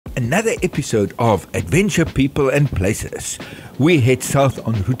another episode of Adventure People and Places. We head south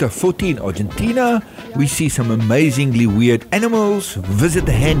on Ruta 40 in Argentina. We see some amazingly weird animals, visit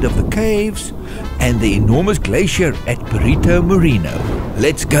the Hand of the Caves, and the enormous glacier at Perito Morino.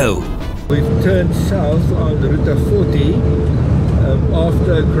 Let's go! We've turned south on Ruta 40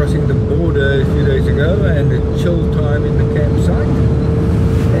 after crossing the border a few days ago and a chill time in the campsite.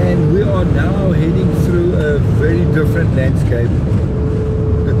 And we are now heading through a very different landscape.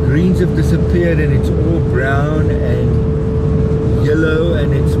 The greens have disappeared and it's all brown and yellow,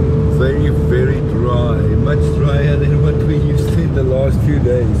 and it's very, very dry. Much drier than what we used to in the last few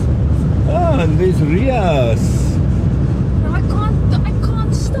days. Oh, and there's Rias. I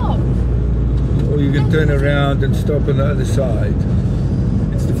can't stop. Or you can turn around and stop on the other side.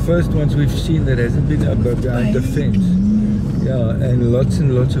 It's the first ones we've seen that hasn't been above behind the fence. Yeah, and lots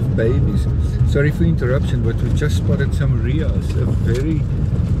of babies. Sorry for interruption, but we've just spotted some Rias, a very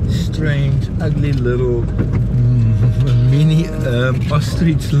strange, ugly little mini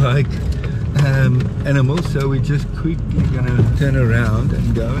ostrich-like animals. So we're just quickly gonna turn around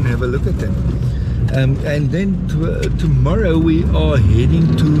and go and have a look at them. And then tomorrow we are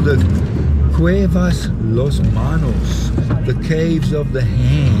heading to the Cuevas Los Manos, the Caves of the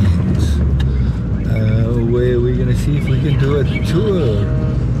Hands, where we're going to see if we can do a tour.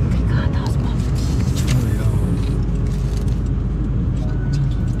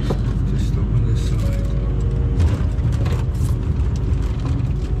 Just stop on the side.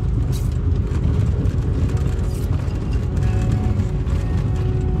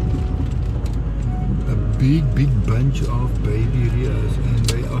 A big bunch of baby Rias, and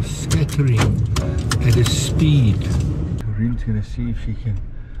they are scattering at a speed. Corinne's going to see if she can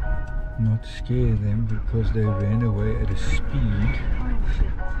not scare them because they ran away at a speed.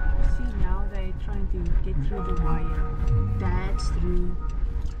 See, now they're trying to get through the wire. Dad's through.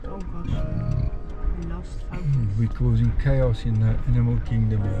 Oh gosh, I lost focus. We're causing chaos in the animal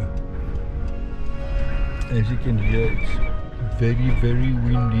kingdom here. As you can hear, it's very, very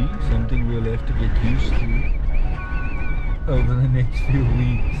windy, something we'll have to get used to over the next few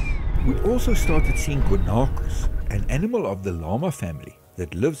weeks. We also started seeing guanacos, an animal of the llama family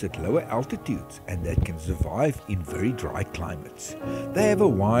that lives at lower altitudes and that can survive in very dry climates. They have a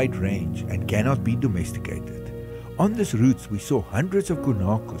wide range and cannot be domesticated. On this route we saw hundreds of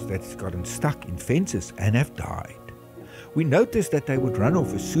guanacos that have gotten stuck in fences and have died. We noticed that they would run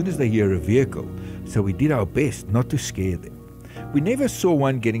off as soon as they hear a vehicle, so we did our best not to scare them. We never saw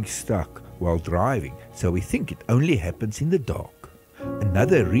one getting stuck while driving, so we think it only happens in the dark.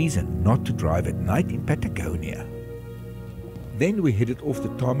 Another reason not to drive at night in Patagonia. Then we headed off the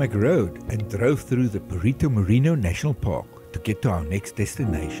tarmac road and drove through the Perito Moreno National Park to get to our next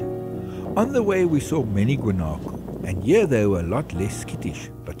destination. On the way we saw many guanaco, and here they were a lot less skittish,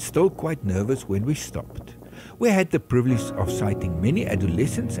 but still quite nervous when we stopped. We had the privilege of sighting many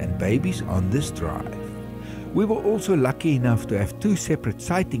adolescents and babies on this drive. We were also lucky enough to have 2 separate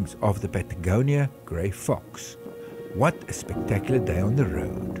sightings of the Patagonia grey fox. What a spectacular day on the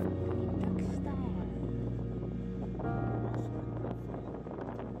road.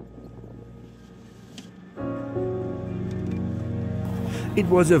 It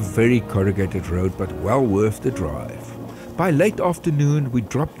was a very corrugated road, but well worth the drive. By late afternoon we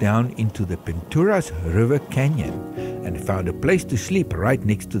dropped down into the Pinturas River Canyon and found a place to sleep right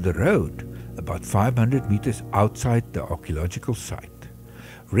next to the road, about 500 meters outside the archaeological site.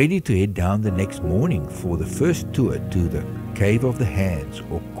 Ready to head down the next morning for the first tour to the Cave of the Hands,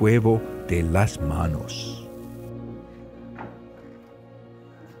 or Cueva de las Manos.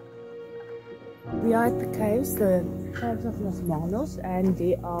 We are at the Caves of Los Manos, and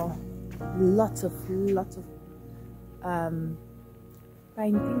there are lots of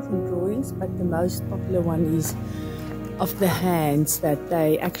paintings and drawings, but the most popular one is of the hands, that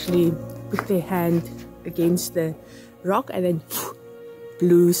they actually put their hand against the rock and then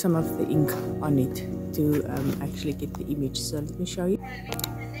blew some of the ink on it to actually get the image. So let me show you.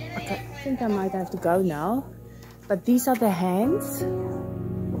 Okay, I think I might have to go now, but these are the hands,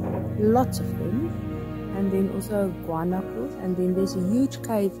 lots of them, and then also guanacos, and then there's a huge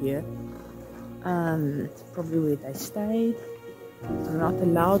cave here, probably where they stayed. I'm not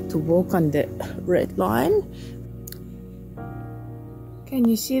allowed to walk on the red line. Can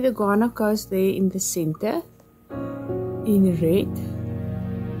you see the guanacos there in the center in red?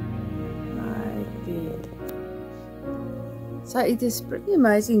 So it is pretty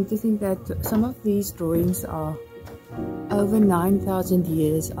amazing to think that some of these drawings are over 9,000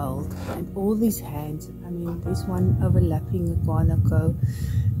 years old, and all these hands, I mean, this one overlapping a guanaco,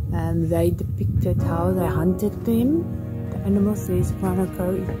 they depicted how they hunted them the animals. There's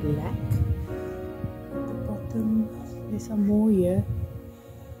guanaco is black. At the bottom, there's some more here.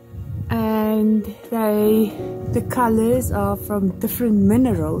 And the colors are from different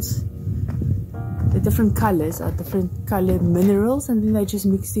minerals. The different colors are different color minerals, and then they just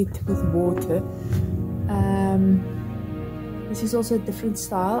mix it with water. This is also a different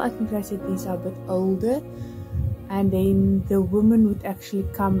style. I think they said these are a bit older, and then the woman would actually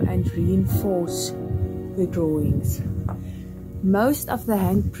come and reinforce the drawings. Most of the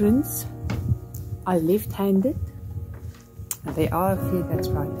handprints are left-handed. There are a few that's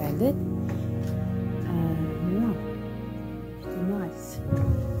right-handed. Yeah, pretty nice.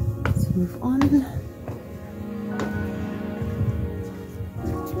 Let's move on.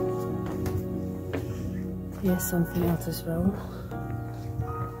 Here's something else as well.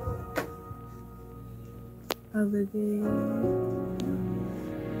 Over there.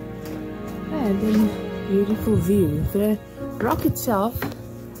 And then beautiful view. The rock itself, a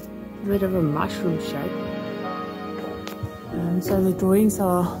bit of a mushroom shape. So the drawings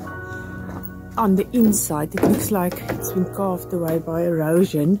are on the inside. It looks like it's been carved away by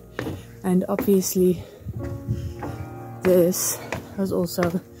erosion, and obviously this was also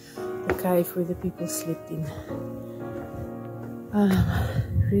the cave where the people slept in.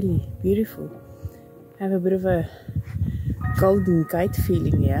 Really beautiful. Have a bit of a Golden Gate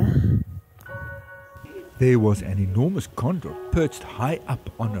feeling here. There was an enormous condor perched high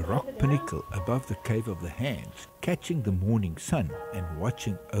up on a rock pinnacle above the Cave of the Hands, catching the morning sun and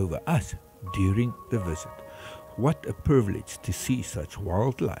watching over us during the visit. What a privilege to see such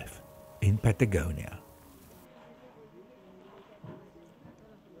wildlife in Patagonia.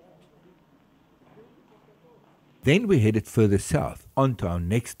 Then we headed further south onto our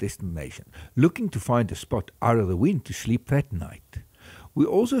next destination, looking to find a spot out of the wind to sleep that night. We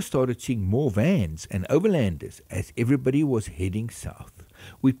also started seeing more vans and overlanders as everybody was heading south.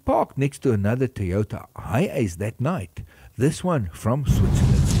 We parked next to another Toyota Hi-Ace that night, this one from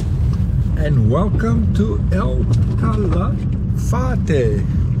Switzerland. And welcome to El Calafate.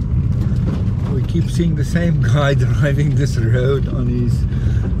 We keep seeing the same guy driving this road on his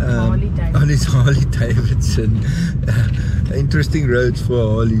Harley Davidson. Interesting roads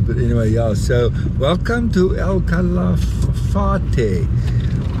for Harley, but anyway, yeah. So welcome to El Calafate.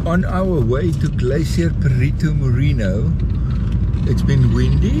 On our way to Glacier Perito Morino. It's been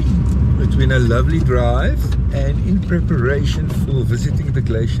windy, it's been a lovely drive, and in preparation for visiting the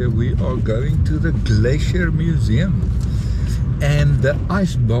glacier we are going to the Glacier Museum and the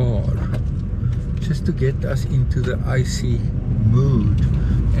ice bar, just to get us into the icy mood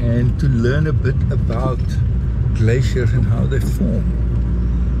and to learn a bit about glaciers and how they form.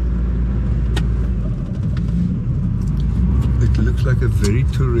 It looks like a very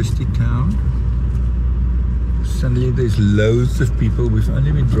touristy town. Suddenly there's loads of people. We've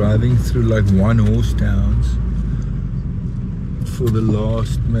only been driving through like one-horse towns for the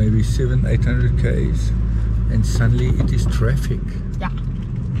last maybe 700-800 k's, and suddenly it is traffic. Yeah.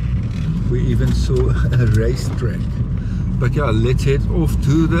 We even saw a racetrack. But yeah, let's head off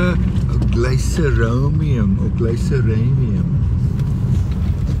to the Glaciaromium or Glaciaramium.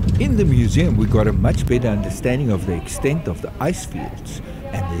 In the museum we got a much better understanding of the extent of the ice fields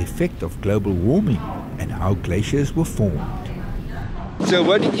and the effect of global warming and how glaciers were formed. So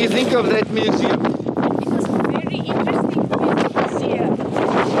what did you think of that museum? It was very interesting museum.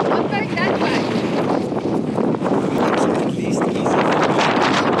 I'm going that way. It's at least easy.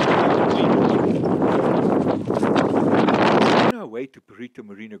 On our way to Perito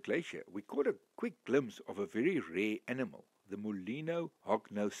Moreno Glacier, we caught a quick glimpse of a very rare animal, the Molino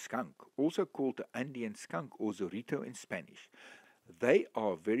hognose skunk, also called the Andean skunk or zorrito in Spanish. They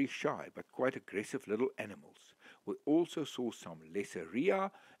are very shy but quite aggressive little animals. We also saw some lesser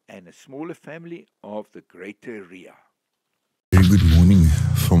rhea and a smaller family of the greater rhea. Very good morning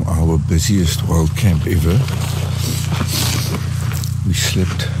from our busiest wild camp ever. We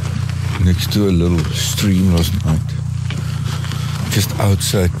slept next to a little stream last night, just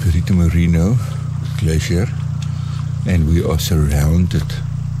outside Perito Moreno Glacier, and we are surrounded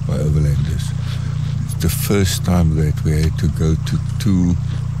by overlanders. The first time that we had to go to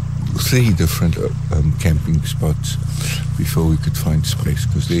three different camping spots before we could find space,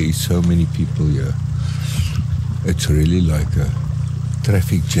 because there is so many people here. It's really like a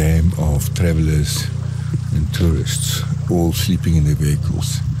traffic jam of travelers and tourists all sleeping in their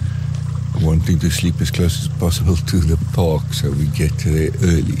vehicles, wanting to sleep as close as possible to the park so we get there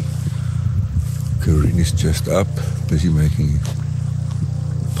early. Corinne is just up, busy making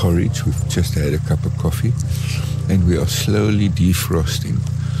porridge. We've just had a cup of coffee and we are slowly defrosting.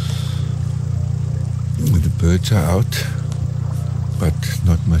 The birds are out but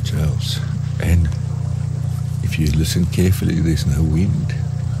not much else. And if you listen carefully, there's no wind.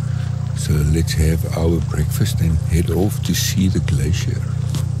 So let's have our breakfast and head off to see the glacier.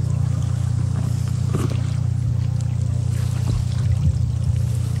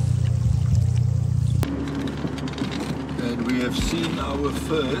 And we have seen our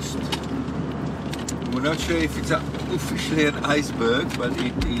first. We're not sure if it's officially an iceberg, but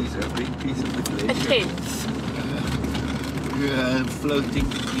it is a big piece of the glacier. Floating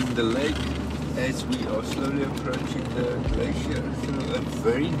in the lake as we are slowly approaching the glacier through a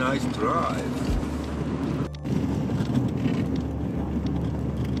very nice drive.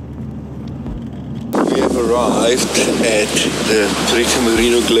 We have arrived at the Perito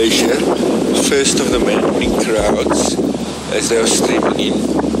Morino Glacier, first of the mountain crowds as they are streaming in.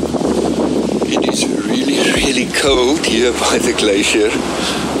 It is really cold here by the glacier.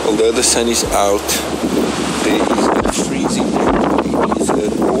 Although the sun is out, there is a freezing. It is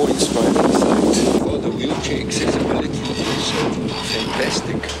an awe-inspiring sight. For the wheelchair accessibility is also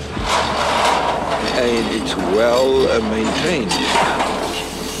fantastic, and it's well maintained.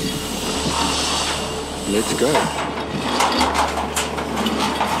 Let's go.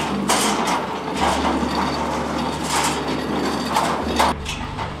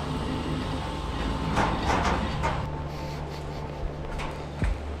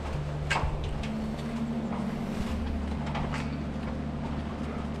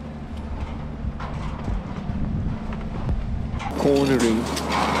 Cornering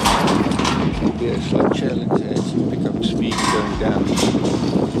will be a slight challenge as you pick up speed going down.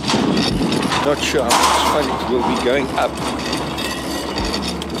 Not sure how much fun it will be going up,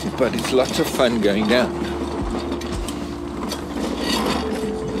 but it's lots of fun going down.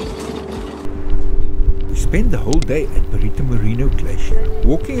 We spend the whole day at Perito Moreno Glacier,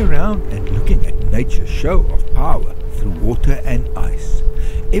 walking around and looking at nature's show of power through water and ice.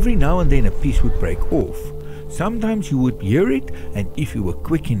 Every now and then a piece would break off. Sometimes you would hear it, and if you were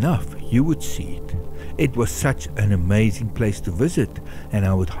quick enough, you would see it. It was such an amazing place to visit, and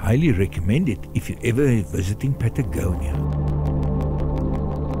I would highly recommend it if you're ever visiting Patagonia.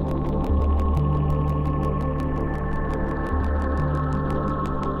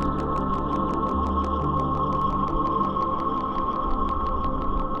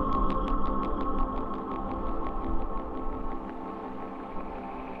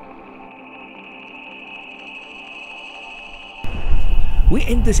 We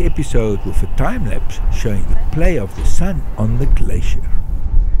end this episode with a time-lapse showing the play of the sun on the glacier.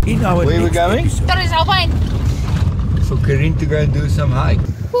 In our Where are we going? For Karin to go and do some hike.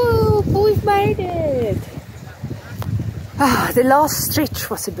 Woo, we've made it. The last stretch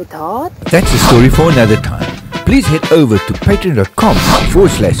was a bit hard. That's a story for another time. Please head over to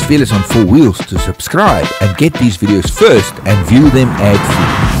patreon.com/Fearless on 4 Wheels to subscribe and get these videos first and view them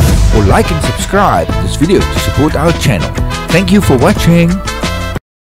ad-free. Or like and subscribe this video to support our channel. Thank you for watching.